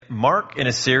Mark, in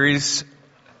a series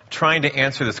trying to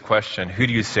answer this question, who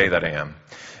do you say that I am?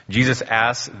 Jesus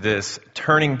asks this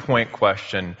turning point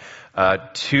question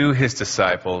to his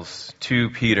disciples, to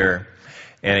Peter,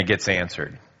 and it gets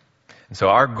answered. And so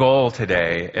our goal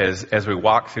today, as we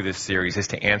walk through this series, is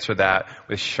to answer that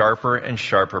with sharper and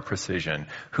sharper precision.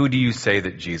 Who do you say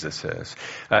that Jesus is?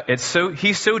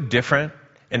 He's so different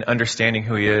in understanding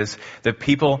who he is that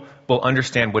people will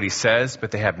understand what he says,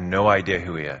 but they have no idea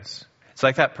who he is. It's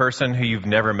like that person who you've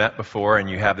never met before and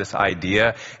you have this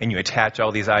idea and you attach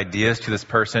all these ideas to this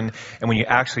person, and when you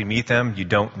actually meet them, you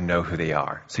don't know who they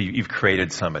are. So you've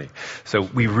created somebody. So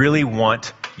we really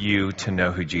want you to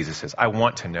know who Jesus is. I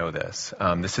want to know this.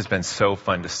 This has been so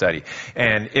fun to study.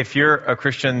 And if you're a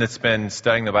Christian that's been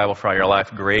studying the Bible for all your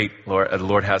life, great. The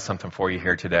Lord has something for you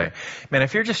here today. Man,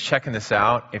 if you're just checking this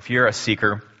out, if you're a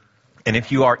seeker, and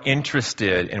if you are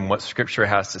interested in what Scripture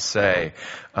has to say,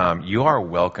 you are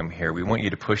welcome here. We want you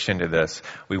to push into this.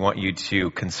 We want you to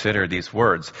consider these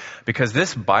words. Because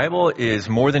this Bible is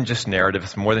more than just narrative.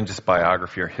 It's more than just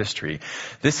biography or history.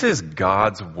 This is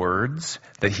God's words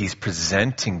that he's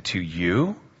presenting to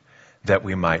you that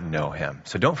we might know him.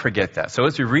 So don't forget that. So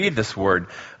as we read this word,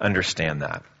 understand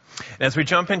that. And as we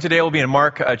jump in today, we'll be in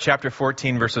Mark chapter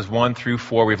 14, verses 1 through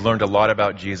 4. We've learned a lot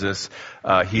about Jesus.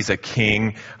 He's a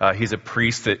king. He's a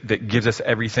priest that gives us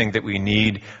everything that we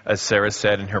need, as Sarah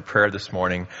said in her prayer this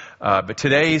morning. But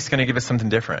today, he's going to give us something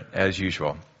different, as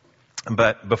usual.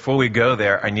 But before we go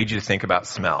there, I need you to think about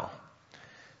smell.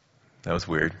 That was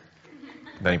weird.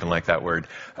 Don't even like that word.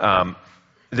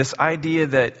 This idea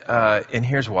that, and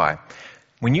here's why.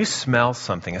 When you smell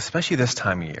something, especially this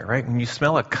time of year, right? When you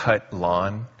smell a cut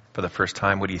lawn for the first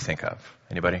time, what do you think of?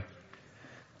 Anybody?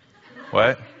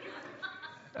 What?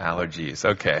 Allergies.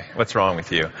 Okay. What's wrong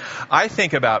with you? I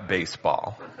think about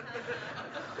baseball.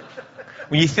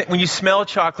 When you smell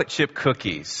chocolate chip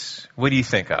cookies, what do you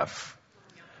think of?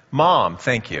 Mom,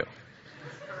 thank you.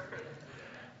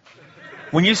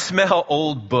 When you smell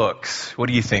old books, what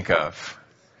do you think of?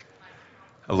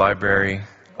 A library,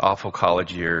 awful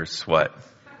college years, what?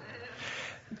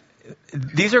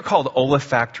 These are called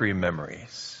olfactory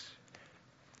memories.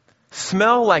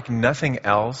 Smell like nothing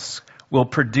else will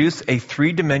produce a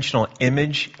three-dimensional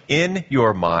image in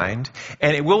your mind,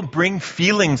 and it will bring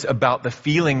feelings about the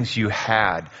feelings you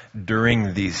had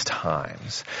during these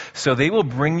times. So they will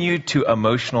bring you to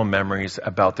emotional memories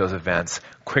about those events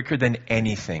quicker than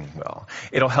anything will.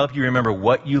 It'll help you remember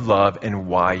what you love and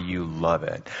why you love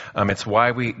it. It's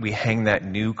why we hang that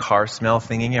new car smell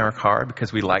thing in our car,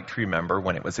 because we like to remember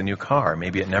when it was a new car.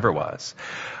 Maybe it never was.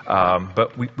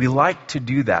 But we like to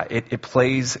do that. It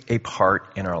plays a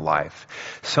part in our life.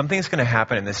 Something's going to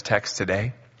happen in this text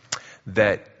today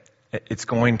that it's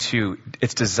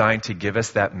designed to give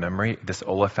us that memory, this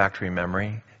olfactory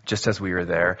memory, just as we were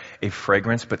there, a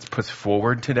fragrance but puts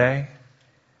forward today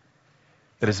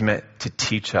that is meant to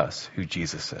teach us who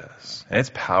Jesus is. And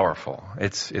it's powerful.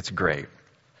 It's great.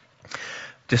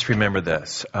 Just remember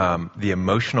this. The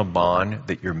emotional bond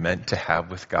that you're meant to have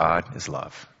with God is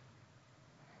love.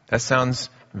 That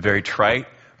sounds very trite,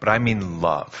 but I mean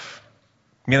love.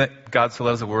 You mean that God so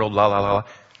loves the world, la, la, la, la?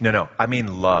 No. I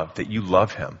mean love, that you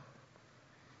love him.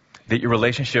 That your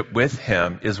relationship with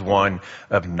him is one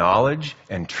of knowledge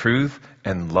and truth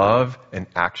and love and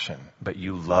action. But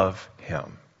you love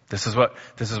him. This is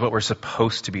what we're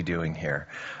supposed to be doing here.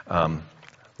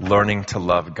 Learning to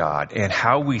love God. And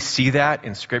how we see that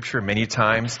in Scripture many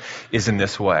times is in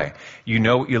this way. You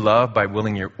know what you love by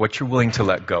what you're willing to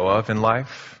let go of in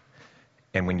life.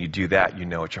 And when you do that, you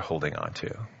know what you're holding on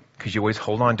to. Because you always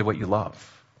hold on to what you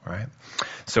love, right?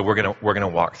 So we're gonna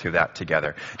walk through that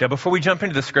together. Now, before we jump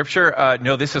into the Scripture,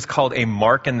 this is called a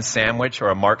Markan sandwich or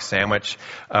a Mark sandwich.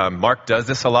 Mark does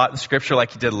this a lot in Scripture,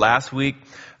 like he did last week.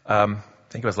 I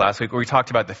think it was last week, where we talked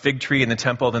about the fig tree in the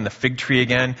temple, then the fig tree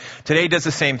again. Today he does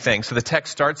the same thing. So the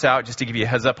text starts out, just to give you a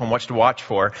heads up on what to watch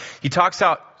for. He talks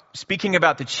out speaking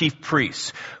about the chief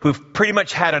priests who've pretty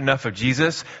much had enough of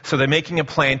Jesus, so they're making a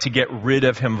plan to get rid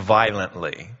of him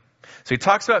violently. So he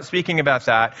talks about speaking about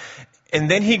that,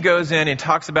 and then he goes in and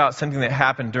talks about something that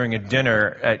happened during a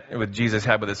dinner with Jesus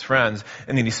had with his friends,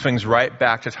 and then he swings right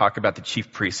back to talk about the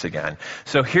chief priests again.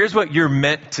 So here's what you're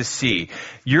meant to see.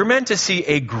 You're meant to see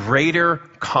a greater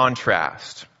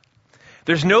contrast.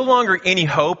 There's no longer any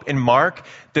hope in Mark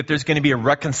that there's going to be a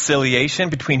reconciliation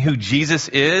between who Jesus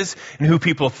is and who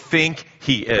people think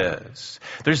he is.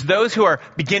 There's those who are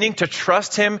beginning to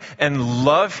trust him and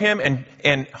love him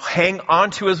and hang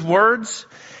on to his words.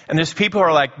 And there's people who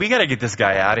are like, we got to get this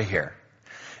guy out of here.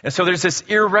 And so there's this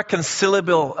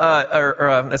irreconcilable,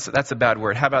 that's a bad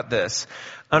word. How about this?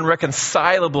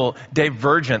 Unreconcilable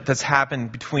divergent that's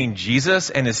happened between Jesus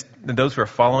and those who are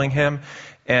following him,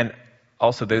 and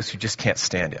also those who just can't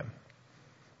stand him.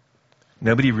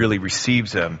 Nobody really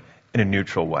receives him in a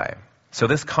neutral way. So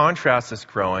this contrast is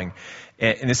growing,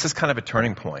 and this is kind of a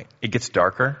turning point. It gets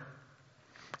darker.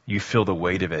 You feel the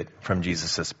weight of it from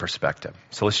Jesus' perspective.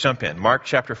 So let's jump in. Mark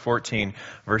chapter 14,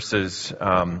 verses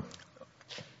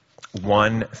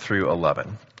 1 through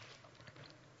 11.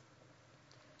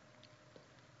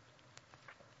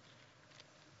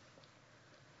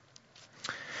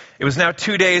 It was now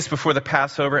 2 days before the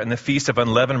Passover and the Feast of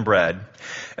Unleavened Bread,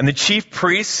 and the chief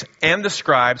priests and the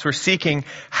scribes were seeking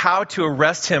how to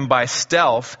arrest him by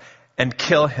stealth and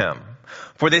kill him.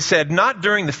 For they said, "Not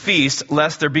during the feast,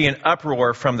 lest there be an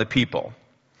uproar from the people."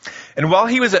 And while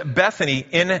he was at Bethany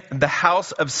in the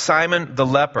house of Simon the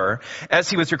leper, as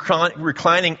he was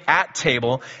reclining at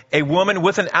table, a woman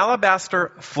with an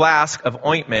alabaster flask of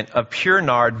ointment of pure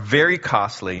nard, very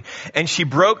costly, and she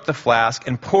broke the flask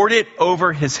and poured it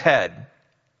over his head.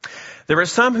 There were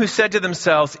some who said to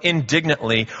themselves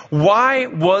indignantly, "Why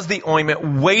was the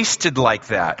ointment wasted like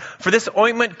that? For this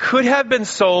ointment could have been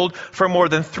sold for more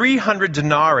than 300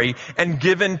 denarii and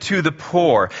given to the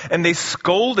poor." And they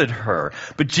scolded her.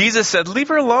 But Jesus said, "Leave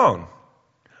her alone.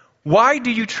 Why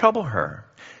do you trouble her?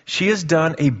 She has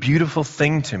done a beautiful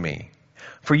thing to me.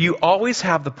 For you always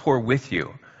have the poor with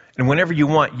you, and whenever you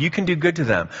want, you can do good to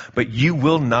them, but you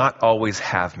will not always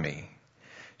have me.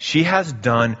 She has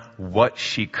done what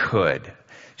she could.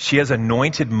 She has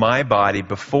anointed my body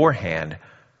beforehand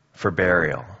for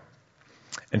burial.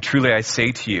 And truly I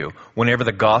say to you, whenever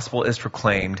the gospel is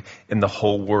proclaimed in the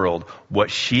whole world,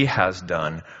 what she has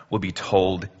done will be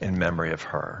told in memory of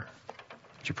her."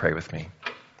 Would you pray with me?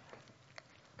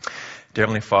 Dear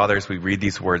Heavenly Father, as we read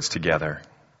these words together,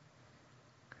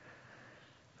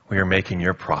 we are making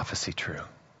your prophecy true.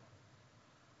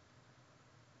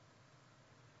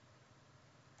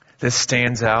 This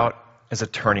stands out as a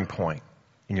turning point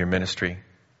in your ministry,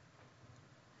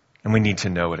 and we need to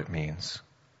know what it means.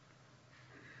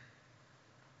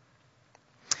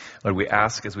 Lord, we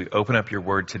ask as we open up your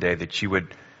word today that you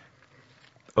would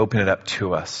open it up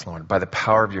to us, Lord. By the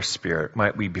power of your Spirit,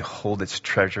 might we behold its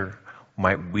treasure.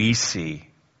 Might we see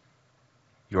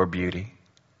your beauty.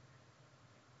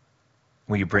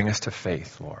 Will you bring us to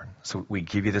faith, Lord? So we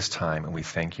give you this time, and we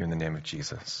thank you in the name of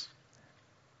Jesus.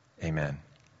 Amen.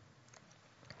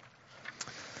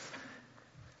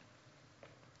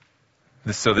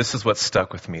 So this is what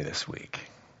stuck with me this week.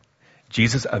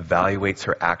 Jesus evaluates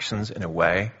her actions in a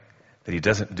way that he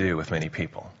doesn't do with many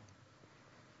people.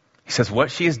 He says,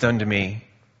 "What she has done to me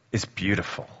is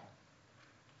beautiful."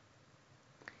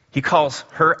 He calls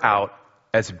her out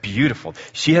as beautiful.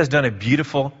 She has done a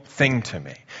beautiful thing to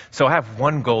me. So I have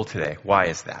one goal today. Why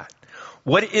is that?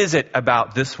 What is it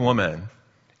about this woman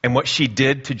and what she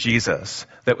did to Jesus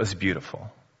that was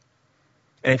beautiful?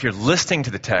 And if you're listening to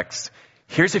the text,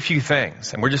 here's a few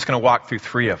things, and we're just going to walk through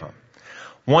 3 of them.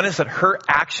 One is that her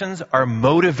actions are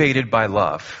motivated by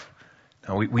love.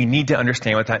 Now, we need to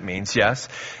understand what that means, yes.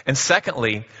 And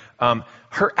secondly,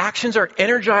 her actions are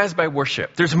energized by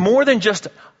worship. There's more than just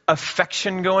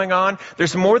affection going on.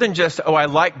 There's more than just, "Oh, I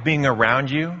like being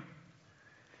around you."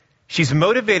 She's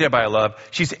motivated by love.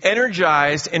 She's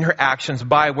energized in her actions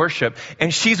by worship.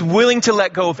 And she's willing to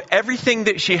let go of everything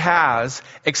that she has,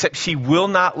 except she will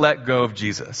not let go of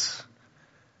Jesus.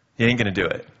 He ain't going to do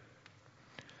it.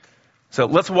 So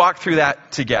let's walk through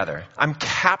that together. I'm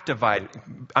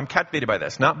captivated by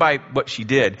this, not by what she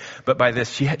did, but by this.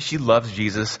 She loves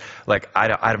Jesus like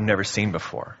I've never seen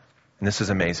before. And this is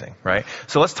amazing, right?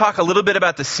 So let's talk a little bit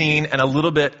about the scene and a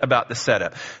little bit about the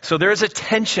setup. So there is a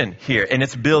tension here, and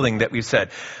it's building that we've said.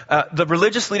 The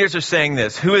religious leaders are saying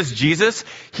this. Who is Jesus?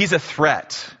 He's a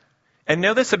threat. And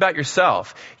know this about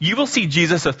yourself. You will see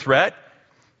Jesus a threat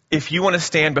if you want to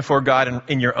stand before God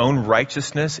in your own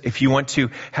righteousness, if you want to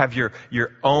have your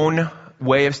own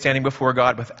way of standing before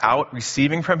God without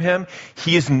receiving from him,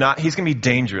 he's going to be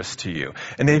dangerous to you.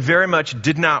 And they very much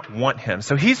did not want him.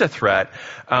 So he's a threat,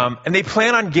 and they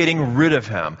plan on getting rid of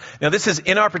him. Now this is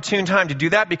inopportune time to do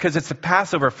that because it's the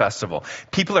Passover festival.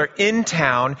 People are in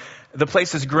town. The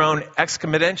place has grown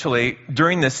exponentially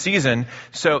during this season.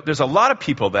 So there's a lot of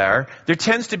people there. There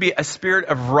tends to be a spirit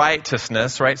of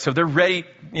righteousness, right? So they're ready,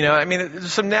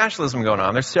 there's some nationalism going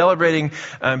on. They're celebrating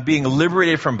being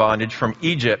liberated from bondage from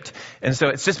Egypt. And so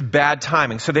it's just bad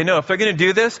timing. So they know if they're going to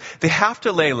do this, they have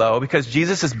to lay low because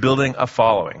Jesus is building a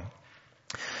following.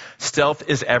 Stealth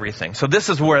is everything. So this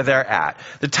is where they're at.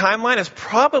 The timeline is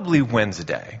probably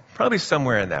Wednesday, probably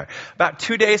somewhere in there. About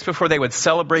 2 days before they would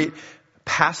celebrate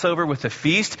Passover with a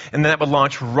feast, and then that would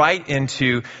launch right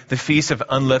into the Feast of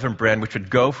Unleavened Bread, which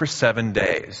would go for 7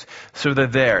 days. So they're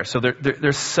there. So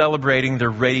they're celebrating.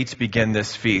 They're ready to begin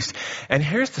this feast. And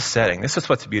here's the setting. This is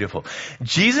what's beautiful.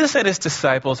 Jesus and his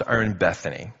disciples are in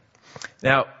Bethany.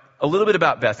 Now, a little bit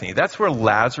about Bethany. That's where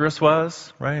Lazarus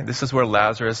was, right? This is where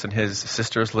Lazarus and his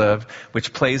sisters live,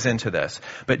 which plays into this.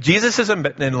 But Jesus is in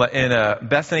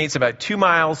Bethany. It's about 2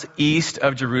 miles east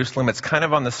of Jerusalem. It's kind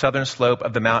of on the southern slope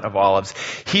of the Mount of Olives.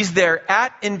 He's there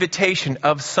at invitation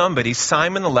of somebody,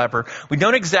 Simon the leper. We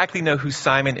don't exactly know who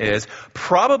Simon is.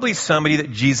 Probably somebody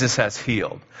that Jesus has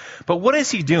healed. But what is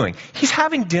he doing? He's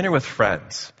having dinner with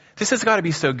friends. This has got to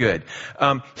be so good.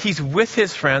 He's with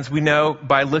his friends. We know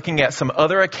by looking at some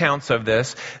other accounts of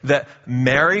this that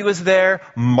Mary was there,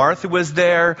 Martha was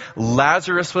there,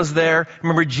 Lazarus was there.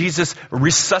 Remember, Jesus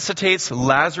resuscitates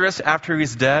Lazarus after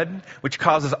he's dead, which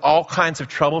causes all kinds of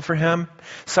trouble for him.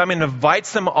 Simon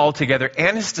invites them all together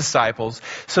and his disciples.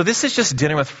 So this is just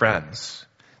dinner with friends.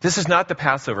 This is not the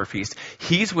Passover feast.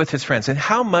 He's with his friends. And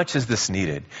how much is this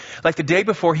needed? Like the day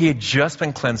before, he had just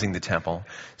been cleansing the temple.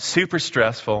 Super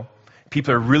stressful.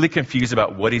 People are really confused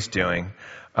about what he's doing.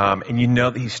 And you know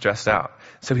that he's stressed out.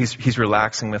 So he's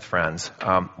relaxing with friends.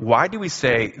 Why do we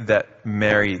say that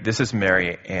this is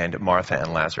Mary and Martha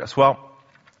and Lazarus? Well,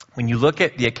 when you look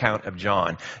at the account of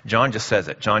John just says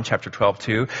it. John chapter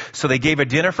 12:2. So they gave a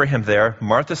dinner for him there.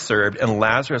 Martha served, and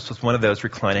Lazarus was one of those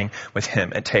reclining with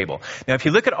him at table. Now, if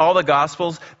you look at all the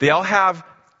Gospels, they all have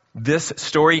this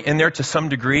story in there to some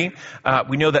degree.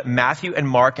 We know that Matthew and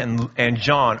Mark and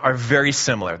John are very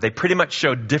similar. They pretty much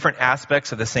show different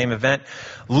aspects of the same event.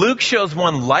 Luke shows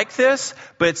one like this,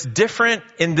 but it's different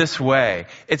in this way.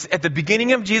 It's at the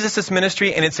beginning of Jesus'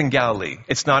 ministry, and it's in Galilee.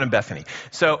 It's not in Bethany.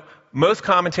 So most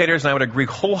commentators, and I would agree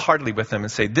wholeheartedly with them,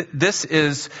 and say this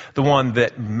is the one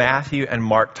that Matthew and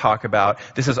Mark talk about.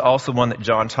 This is also one that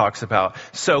John talks about.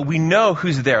 So we know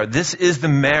who's there. This is the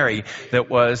Mary that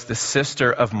was the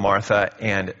sister of Martha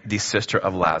and the sister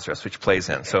of Lazarus, which plays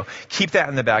in. So keep that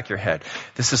in the back of your head.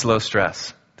 This is low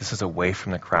stress. This is away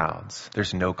from the crowds.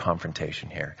 There's no confrontation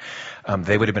here.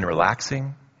 They would have been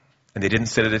relaxing. And they didn't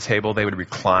sit at a table. They would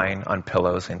recline on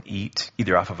pillows and eat,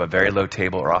 either off of a very low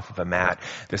table or off of a mat.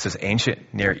 This is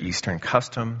ancient Near Eastern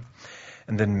custom.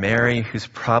 And then Mary, who's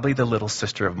probably the little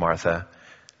sister of Martha,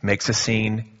 makes a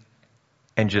scene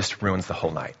and just ruins the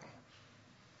whole night.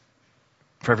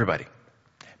 For everybody.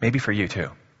 Maybe for you too.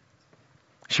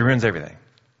 She ruins everything.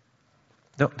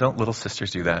 Don't little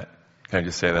sisters do that? Can I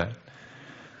just say that?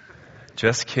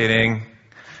 Just kidding.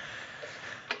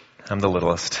 I'm the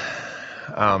littlest.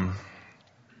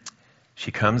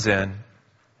 She comes in,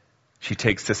 she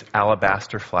takes this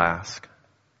alabaster flask,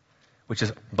 which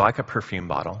is like a perfume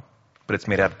bottle, but it's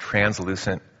made out of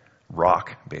translucent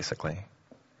rock, basically.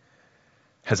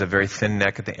 Has a very thin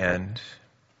neck at the end,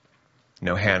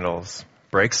 no handles,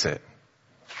 breaks it.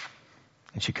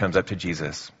 And she comes up to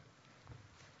Jesus,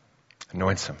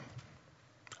 anoints him.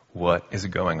 What is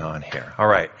going on here? All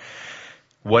right.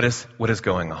 What is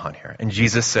going on here? And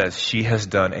Jesus says, she has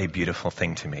done a beautiful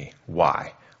thing to me.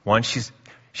 Why? One, she's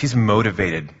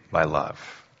motivated by love.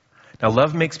 Now,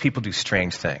 love makes people do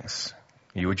strange things.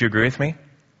 Would you agree with me?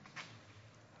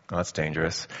 Oh, that's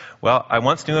dangerous. Well, I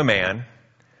once knew a man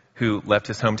who left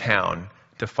his hometown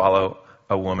to follow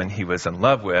a woman he was in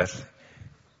love with,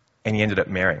 and he ended up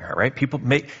marrying her, right?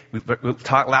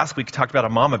 Last week we talked about a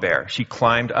mama bear. She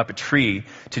climbed up a tree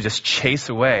to just chase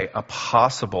away a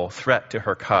possible threat to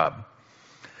her cub.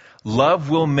 Love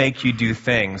will make you do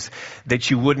things that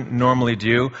you wouldn't normally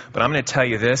do, but I'm going to tell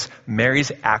you this,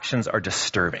 Mary's actions are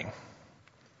disturbing.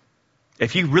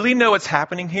 If you really know what's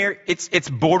happening here, it's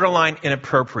borderline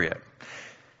inappropriate.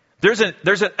 There's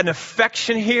an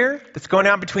affection here that's going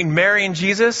on between Mary and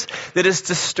Jesus that is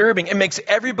disturbing. It makes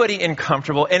everybody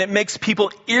uncomfortable, and it makes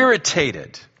people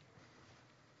irritated.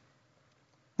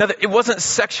 Now, it wasn't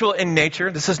sexual in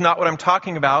nature. This is not what I'm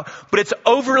talking about, but it's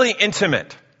overly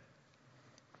intimate.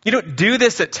 You don't do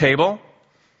this at table.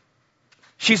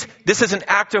 This is an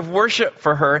act of worship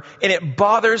for her, and it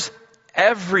bothers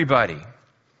everybody.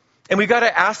 And we got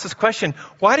to ask this question,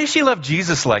 why does she love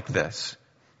Jesus like this?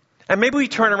 And maybe we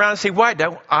turn around and say, why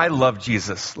don't I love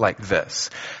Jesus like this?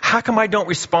 How come I don't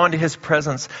respond to his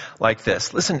presence like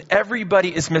this? Listen,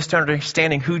 everybody is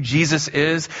misunderstanding who Jesus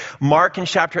is. Mark in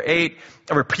chapter 8,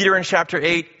 or Peter in chapter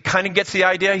 8, kind of gets the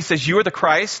idea. He says, you are the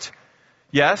Christ.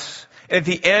 Yes. And at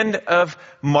the end of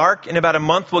Mark, in about a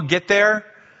month, we'll get there.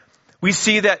 We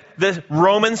see that the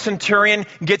Roman centurion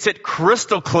gets it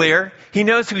crystal clear. He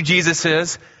knows who Jesus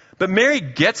is. But Mary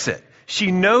gets it.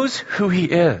 She knows who he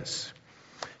is.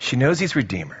 She knows he's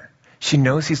Redeemer. She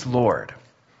knows he's Lord.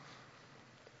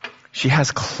 She has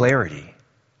clarity,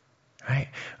 right?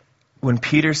 When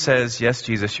Peter says, yes,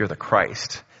 Jesus, you're the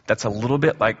Christ, that's a little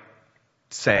bit like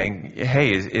saying, hey,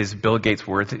 is Bill Gates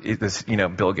worth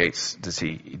it? Bill Gates, does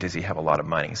he have a lot of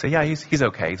money? So yeah, he's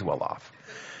okay. He's well off.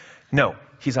 No,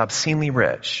 he's obscenely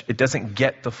rich. It doesn't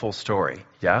get the full story.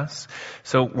 Yes?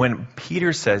 So when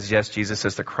Peter says, yes, Jesus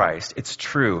is the Christ, it's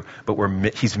true, but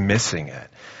he's missing it.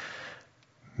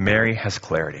 Mary has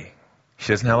clarity.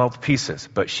 She doesn't have all the pieces,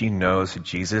 but she knows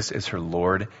Jesus is her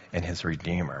Lord and his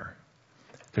Redeemer.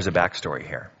 There's a backstory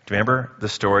here. Do you remember the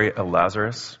story of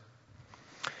Lazarus?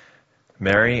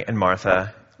 Mary and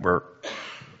Martha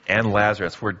and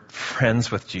Lazarus were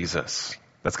friends with Jesus.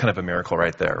 That's kind of a miracle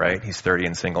right there, right? He's 30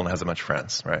 and single and hasn't much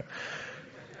friends, right?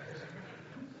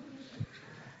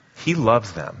 He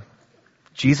loves them.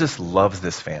 Jesus loves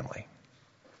this family.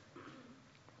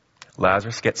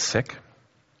 Lazarus gets sick.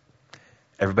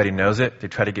 Everybody knows it. They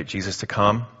try to get Jesus to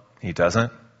come. He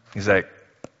doesn't. He's like,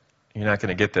 you're not going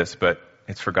to get this, but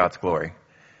it's for God's glory.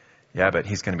 Yeah, but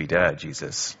he's going to be dead,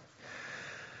 Jesus.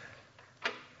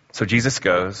 So Jesus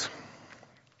goes,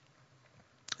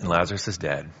 and Lazarus is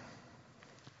dead.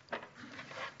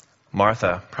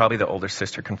 Martha, probably the older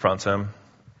sister, confronts him.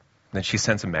 Then she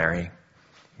sends him Mary.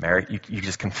 Mary, you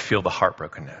just can feel the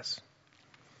heartbrokenness.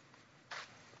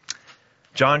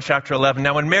 John chapter 11.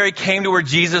 Now when Mary came to where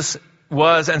Jesus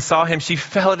was and saw him, she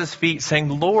fell at his feet saying,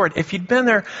 Lord, if you'd been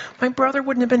there, my brother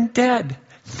wouldn't have been dead.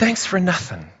 Thanks for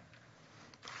nothing.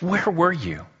 Where were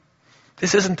you?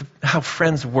 This isn't how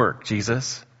friends work,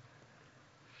 Jesus.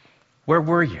 Where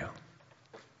were you?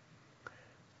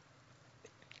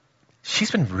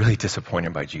 She's been really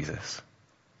disappointed by Jesus.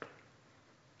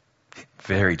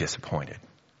 Very disappointed.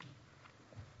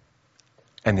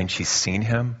 And then she's seen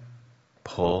him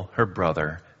pull her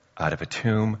brother out of a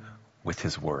tomb with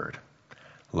his word.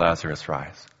 Lazarus,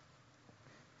 rise.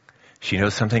 She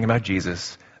knows something about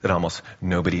Jesus that almost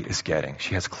nobody is getting.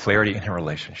 She has clarity in her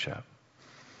relationship.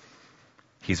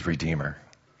 He's Redeemer.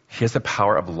 He has the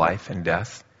power of life and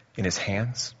death in his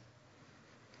hands.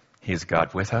 He is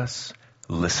God with us.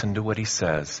 Listen to what he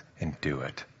says and do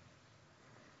it.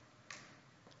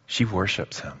 She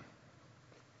worships him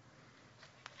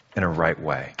in a right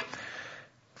way.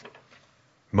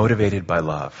 Motivated by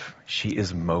love. She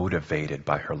is motivated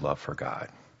by her love for God.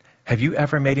 Have you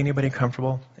ever made anybody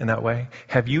comfortable in that way?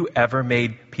 Have you ever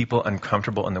made people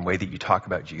uncomfortable in the way that you talk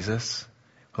about Jesus?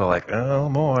 Well, like, oh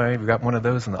boy, we've got one of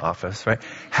those in the office, right?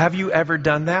 Have you ever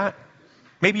done that?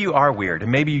 Maybe you are weird,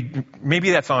 and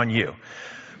maybe that's on you.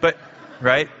 But,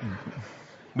 right?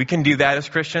 We can do that as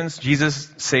Christians.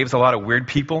 Jesus saves a lot of weird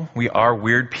people. We are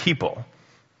weird people.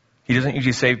 He doesn't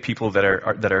usually save people that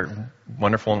are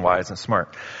wonderful and wise and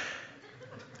smart.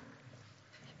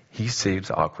 He saves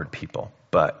awkward people.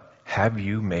 But have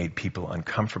you made people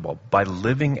uncomfortable by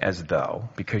living as though,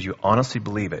 because you honestly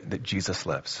believe it, that Jesus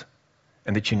lives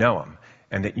and that you know him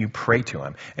and that you pray to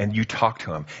him and you talk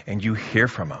to him and you hear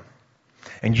from him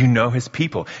and you know his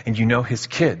people and you know his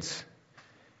kids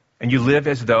and you live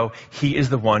as though he is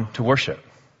the one to worship?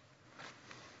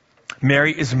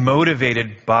 Mary is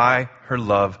motivated by her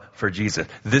love for Jesus.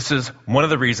 This is one of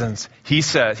the reasons he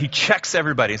checks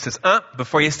everybody and says,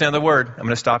 before you stand the word, I'm going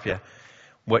to stop you.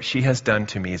 What she has done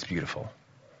to me is beautiful.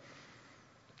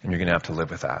 And you're going to have to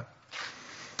live with that.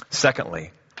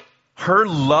 Secondly, her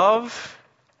love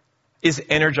is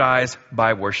energized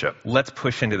by worship. Let's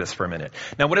push into this for a minute.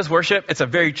 Now, what is worship? It's a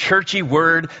very churchy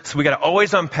word, so we got to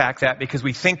always unpack that because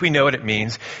we think we know what it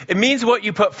means. It means what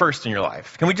you put first in your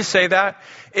life. Can we just say that?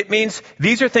 It means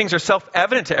these things are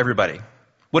self-evident to everybody.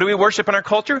 What do we worship in our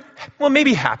culture? Well,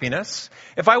 maybe happiness.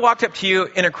 If I walked up to you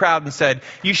in a crowd and said,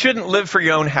 you shouldn't live for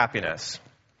your own happiness,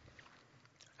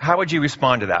 how would you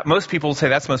respond to that? Most people will say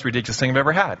that's the most ridiculous thing I've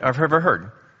ever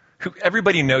heard.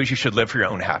 Everybody knows you should live for your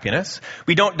own happiness.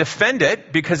 We don't defend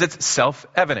it because it's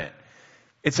self-evident.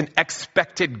 It's an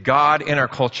expected God in our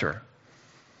culture.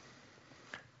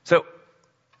 So,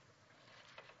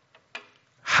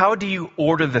 how do you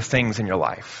order the things in your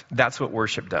life? That's what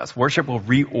worship does. Worship will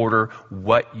reorder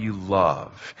what you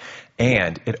love.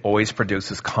 And it always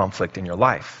produces conflict in your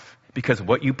life. Because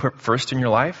what you put first in your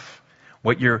life,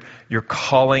 what you're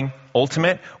calling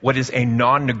ultimate, what is a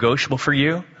non-negotiable for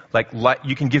you, like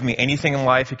you can give me anything in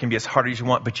life, it can be as hard as you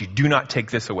want, but you do not take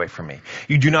this away from me.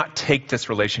 You do not take this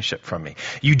relationship from me.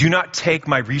 You do not take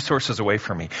my resources away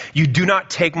from me. You do not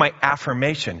take my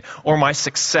affirmation or my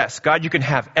success. God, you can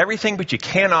have everything, but you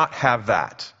cannot have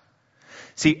that.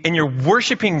 See, and you're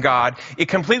worshiping God, it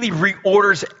completely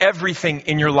reorders everything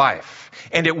in your life,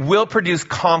 and it will produce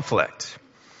conflict.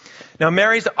 Now,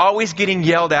 Mary's always getting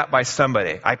yelled at by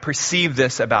somebody. I perceive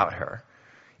this about her.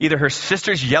 Either her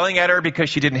sister's yelling at her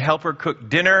because she didn't help her cook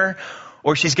dinner,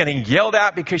 or she's getting yelled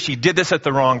at because she did this at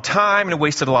the wrong time and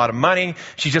wasted a lot of money.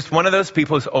 She's just one of those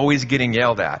people who's always getting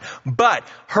yelled at. But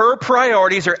her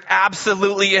priorities are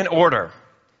absolutely in order.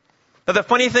 Now, the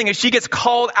funny thing is she gets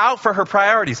called out for her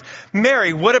priorities.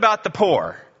 Mary, what about the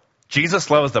poor? Jesus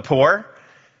loves the poor.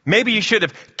 Maybe you should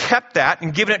have kept that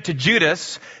and given it to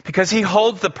Judas because he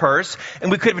holds the purse and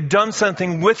we could have done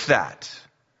something with that.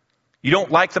 You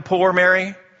don't like the poor,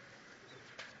 Mary?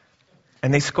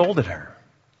 And they scolded her.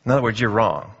 In other words, you're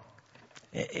wrong.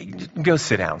 Go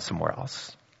sit down somewhere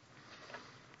else.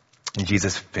 And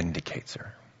Jesus vindicates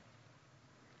her.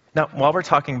 Now, while we're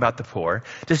talking about the poor,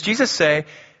 does Jesus say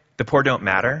the poor don't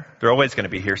matter? They're always going to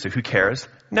be here, so who cares?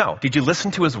 No. Did you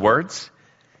listen to his words?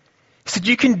 He said,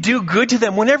 you can do good to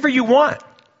them whenever you want.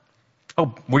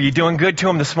 Oh, were you doing good to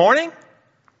them this morning?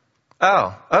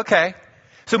 Oh, okay.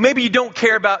 So maybe you don't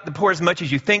care about the poor as much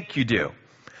as you think you do.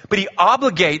 But he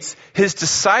obligates his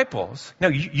disciples. No,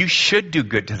 you should do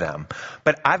good to them.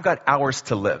 But I've got hours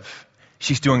to live.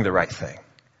 She's doing the right thing.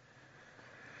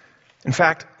 In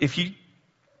fact, if you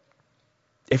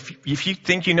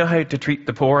think you know how to treat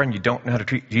the poor and you don't know how to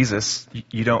treat Jesus,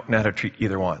 you don't know how to treat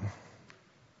either one.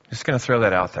 Just going to throw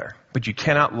that out there. But you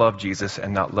cannot love Jesus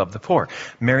and not love the poor.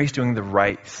 Mary's doing the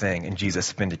right thing, and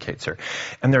Jesus vindicates her.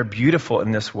 And they're beautiful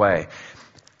in this way.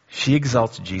 She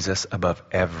exalts Jesus above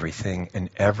everything and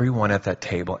everyone at that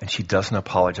table, and she doesn't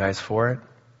apologize for it.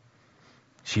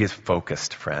 She is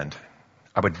focused, friend.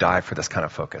 I would die for this kind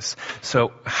of focus.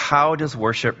 So how does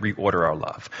worship reorder our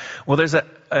love? Well, there's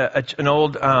an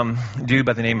old dude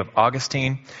by the name of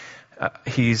Augustine.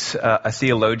 He's a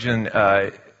theologian,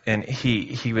 and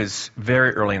he was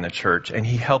very early in the church, and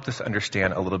he helped us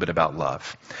understand a little bit about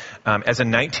love. As a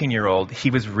 19-year-old, he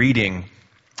was reading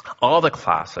all the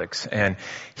classics, and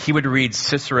he would read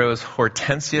Cicero's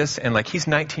Hortensius, and he's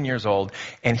 19 years old,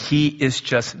 and he is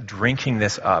just drinking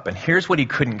this up. And here's what he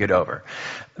couldn't get over.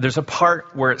 There's a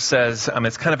part where it says,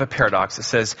 it's kind of a paradox. It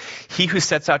says, he who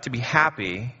sets out to be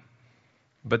happy,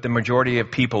 but the majority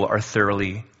of people are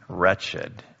thoroughly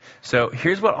wretched. So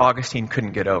here's what Augustine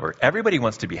couldn't get over. Everybody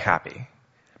wants to be happy,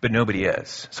 but nobody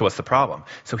is. So what's the problem?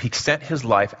 So he sent his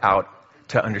life out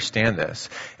to understand this.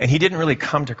 And he didn't really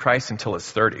come to Christ until his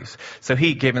 30s. So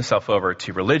he gave himself over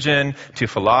to religion, to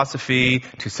philosophy,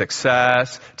 to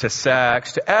success, to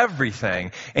sex, to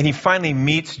everything. And he finally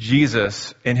meets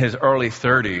Jesus in his early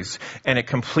 30s, and it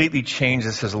completely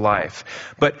changes his life.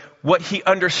 But what he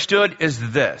understood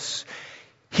is this.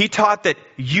 He taught that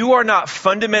you are not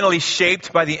fundamentally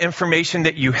shaped by the information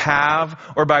that you have,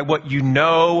 or by what you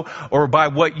know, or by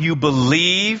what you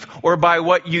believe, or by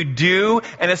what you do,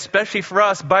 and especially for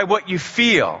us, by what you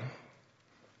feel.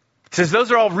 He says those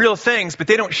are all real things, but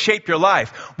they don't shape your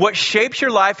life. What shapes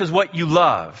your life is what you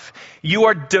love.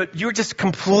 You're just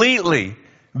completely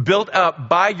built up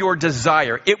by your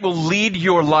desire. It will lead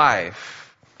your life.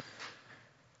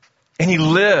 And he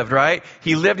lived, right?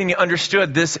 He lived and he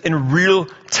understood this in real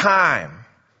time.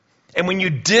 And when you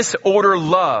disorder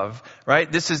love,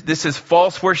 right? This is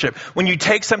false worship. When you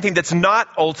take something that's not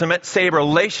ultimate, say a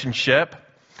relationship,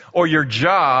 or your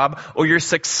job, or your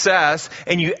success,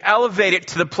 and you elevate it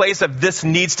to the place of this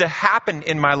needs to happen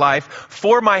in my life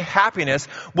for my happiness,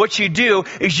 what you do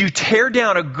is you tear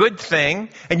down a good thing,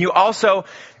 and you also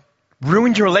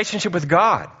ruin your relationship with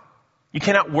God. You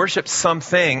cannot worship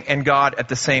something and God at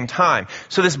the same time.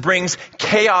 So this brings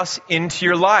chaos into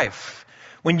your life.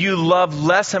 When you love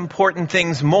less important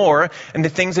things more, and the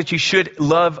things that you should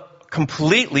love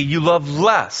completely, you love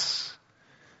less.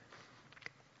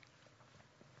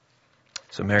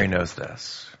 So Mary knows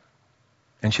this.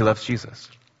 And she loves Jesus.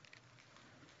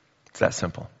 It's that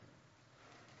simple.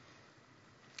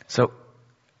 So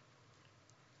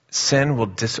sin will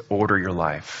disorder your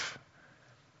life.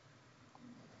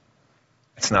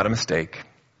 It's not a mistake.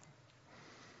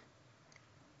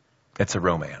 It's a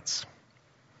romance.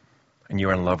 And you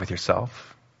are in love with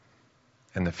yourself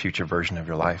and the future version of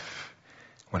your life,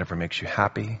 whatever makes you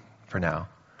happy for now.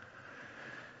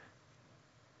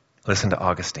 Listen to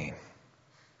Augustine.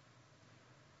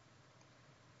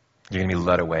 You're going to be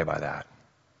led away by that.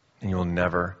 And you will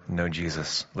never know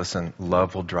Jesus. Listen,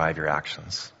 love will drive your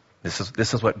actions.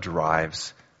 This is what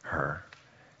drives her.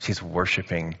 She's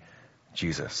worshiping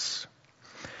Jesus.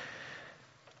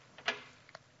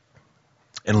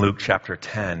 In Luke chapter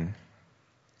 10,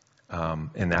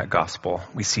 in that gospel,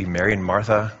 we see Mary and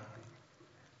Martha,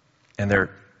 and they're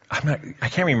I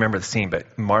can't remember the scene,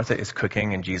 but Martha is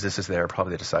cooking and Jesus is there,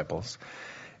 probably the disciples.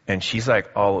 And she's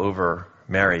like all over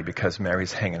Mary because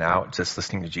Mary's hanging out, just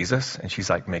listening to Jesus, and she's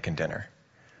like making dinner.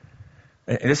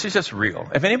 And this is just real.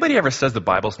 If anybody ever says the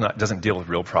Bible doesn't deal with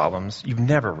real problems, you've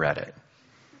never read it.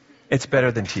 It's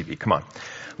better than TV. Come on.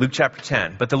 Luke chapter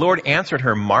 10. But the Lord answered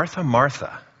her, Martha,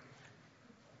 Martha.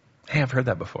 Hey, I've heard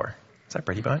that before. Is that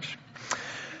Brady Bunch?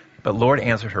 But Lord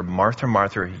answered her, Martha,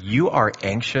 Martha, you are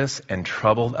anxious and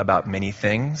troubled about many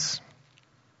things.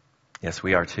 Yes,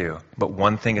 we are too. But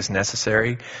one thing is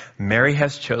necessary. Mary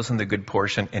has chosen the good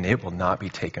portion, and it will not be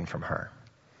taken from her.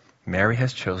 Mary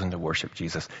has chosen to worship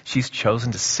Jesus. She's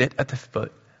chosen to sit at the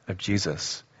foot of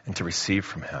Jesus and to receive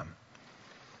from him.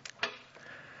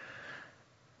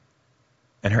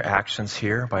 And her actions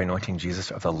here by anointing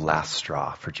Jesus are the last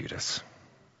straw for Judas.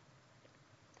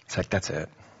 It's like, that's it.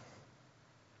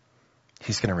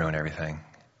 He's going to ruin everything.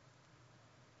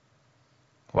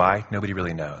 Why? Nobody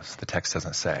really knows. The text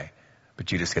doesn't say. But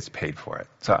Judas gets paid for it.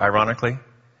 So ironically,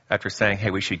 after saying,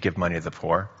 hey, we should give money to the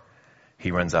poor,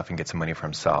 he runs off and gets some money for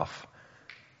himself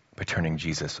by turning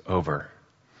Jesus over.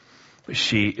 But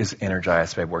she is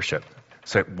energized by worship.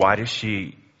 So why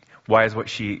is what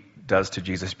she does to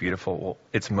Jesus beautiful? Well,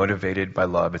 it's motivated by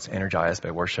love. It's energized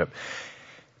by worship.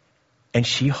 And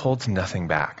she holds nothing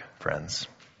back, friends.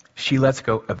 She lets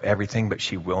go of everything, but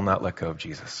she will not let go of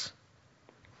Jesus.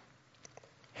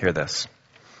 Hear this.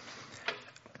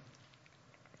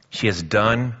 She has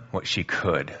done what she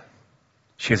could.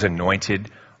 She has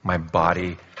anointed my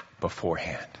body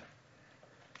beforehand.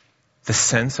 The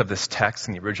sense of this text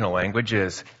in the original language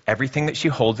is everything that she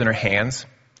holds in her hands,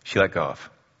 she let go of.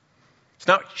 It's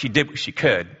not she did what she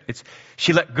could. It's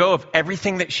she let go of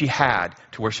everything that she had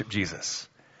to worship Jesus.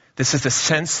 This is the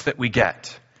sense that we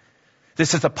get.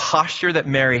 This is the posture that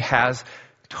Mary has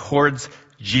towards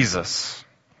Jesus.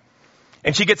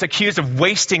 And she gets accused of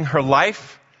wasting her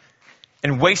life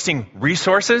and wasting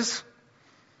resources.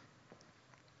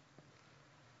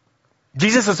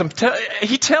 Jesus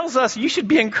he tells us you should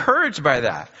be encouraged by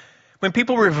that. When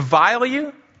people revile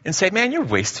you and say, man, you're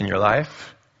wasting your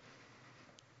life.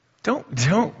 Don't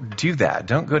do that.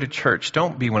 Don't go to church.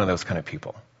 Don't be one of those kind of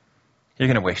people. You're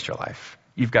going to waste your life.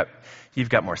 You've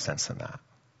got more sense than that.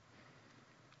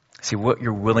 See, what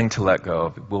you're willing to let go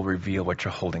of will reveal what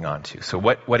you're holding on to. So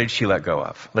what did she let go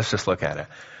of? Let's just look at it.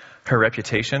 Her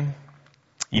reputation,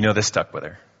 this stuck with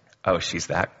her. Oh, she's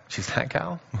that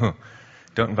gal?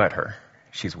 Don't invite her.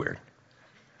 She's weird.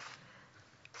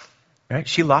 Right?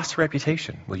 She lost her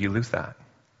reputation. Will you lose that?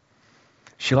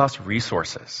 She lost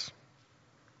resources.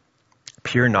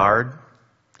 Pure nard,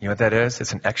 you know what that is?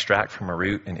 It's an extract from a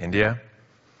root in India.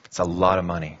 It's a lot of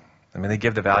money. I mean, they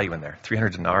give the value in there.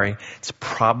 300 denarii. It's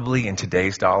probably in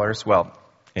today's dollars, well,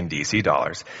 in DC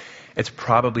dollars, it's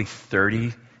probably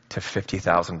 $30,000 to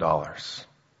 $50,000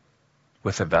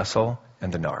 with a vessel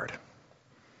and the nard.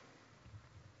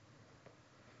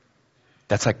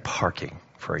 That's like parking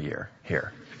for a year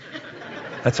here.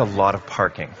 That's a lot of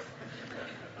parking.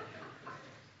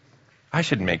 I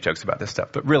shouldn't make jokes about this stuff,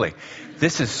 but really,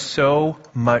 this is so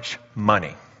much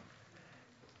money.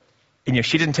 And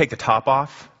she didn't take the top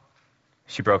off.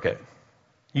 She broke it.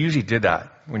 You usually did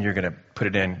that when you're going to put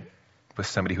it in with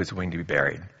somebody who's willing to be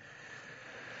buried.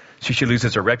 So she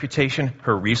loses her reputation,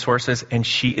 her resources, and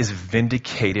she is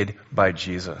vindicated by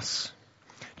Jesus.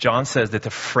 John says that the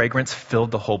fragrance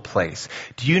filled the whole place.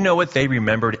 Do you know what they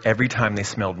remembered every time they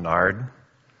smelled nard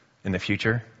in the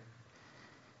future?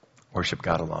 Worship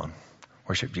God alone.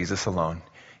 Worship Jesus alone.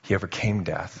 He overcame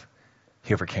death.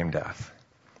 He overcame death.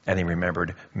 And he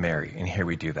remembered Mary. And here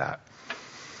we do that.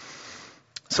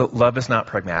 So love is not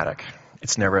pragmatic.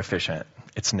 It's never efficient.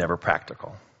 It's never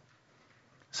practical.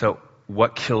 So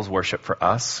what kills worship for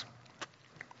us?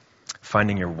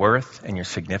 Finding your worth and your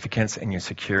significance and your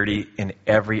security in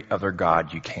every other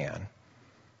God you can.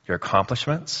 Your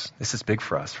accomplishments. This is big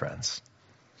for us, friends.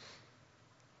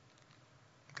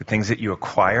 The things that you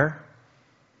acquire.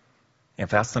 If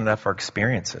that's not enough, our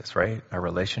experiences, right? Our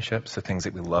relationships, the things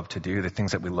that we love to do, the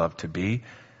things that we love to be.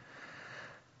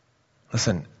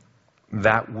 Listen,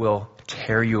 that will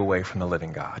tear you away from the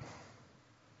living God.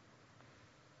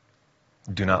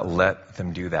 Do not let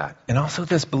them do that. And also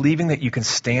this, believing that you can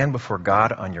stand before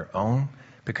God on your own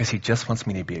because he just wants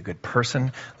me to be a good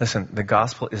person. Listen, the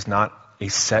gospel is not a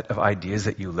set of ideas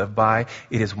that you live by.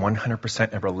 It is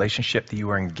 100% a relationship that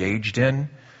you are engaged in.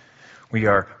 We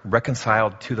are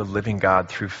reconciled to the living God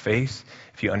through faith.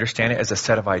 If you understand it as a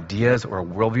set of ideas or a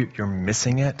worldview, you're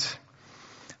missing it.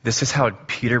 This is how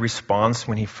Peter responds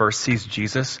when he first sees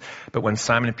Jesus. But when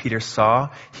Simon Peter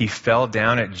saw, he fell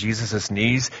down at Jesus'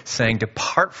 knees saying,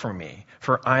 "Depart from me,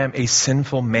 For I am a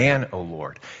sinful man, O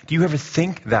Lord. Do you ever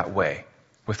think that way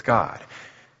with God?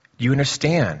 Do you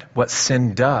understand what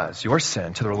sin does, your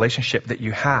sin, to the relationship that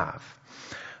you have?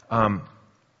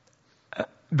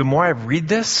 The more I read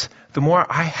this, the more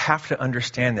I have to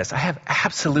understand this. I have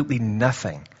absolutely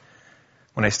nothing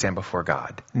when I stand before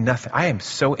God. Nothing. I am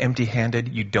so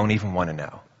empty-handed, you don't even want to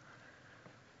know.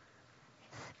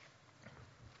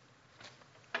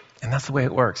 And that's the way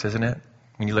it works, isn't it?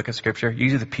 When you look at Scripture,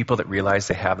 usually the people that realize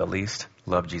they have the least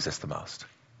love Jesus the most.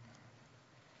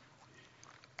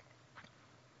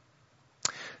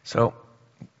 So,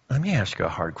 let me ask you a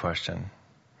hard question.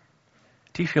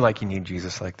 Do you feel like you need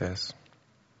Jesus like this?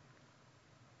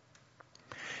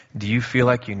 Do you feel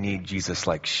like you need Jesus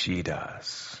like she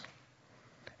does?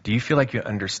 Do you feel like you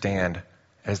understand,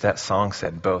 as that song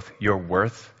said, both your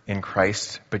worth in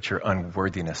Christ, but your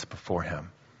unworthiness before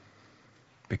Him?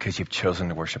 Because you've chosen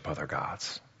to worship other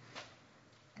gods.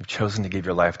 You've chosen to give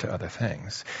your life to other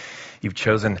things. You've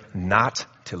chosen not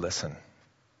to listen.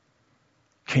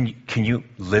 Can you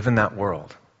live in that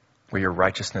world where your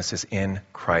righteousness is in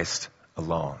Christ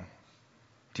alone?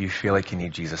 Do you feel like you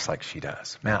need Jesus like she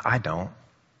does? Man, I don't.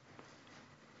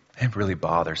 It really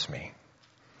bothers me.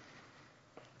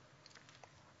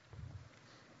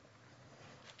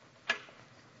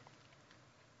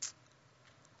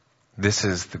 This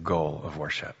is the goal of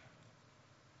worship.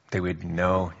 They would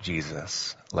know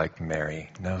Jesus like Mary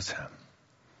knows Him.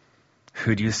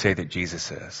 Who do you say that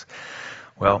Jesus is?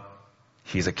 Well,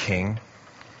 He's a king.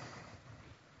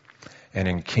 And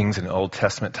in kings in Old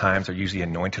Testament times are usually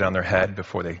anointed on their head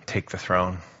before they take the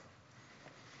throne,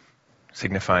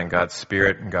 signifying God's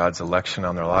Spirit and God's election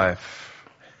on their life.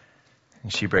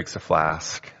 And she breaks the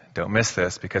flask. Don't miss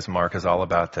this, because Mark is all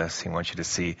about this. He wants you to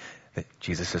see that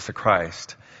Jesus is the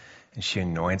Christ. And she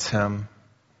anoints Him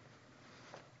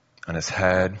on His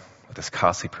head with this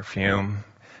costly perfume.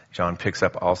 John picks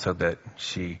up also that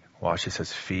she washes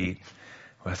His feet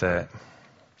with it.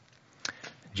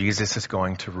 Jesus is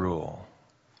going to rule,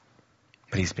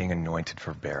 but He's being anointed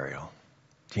for burial.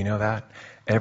 Do you know that?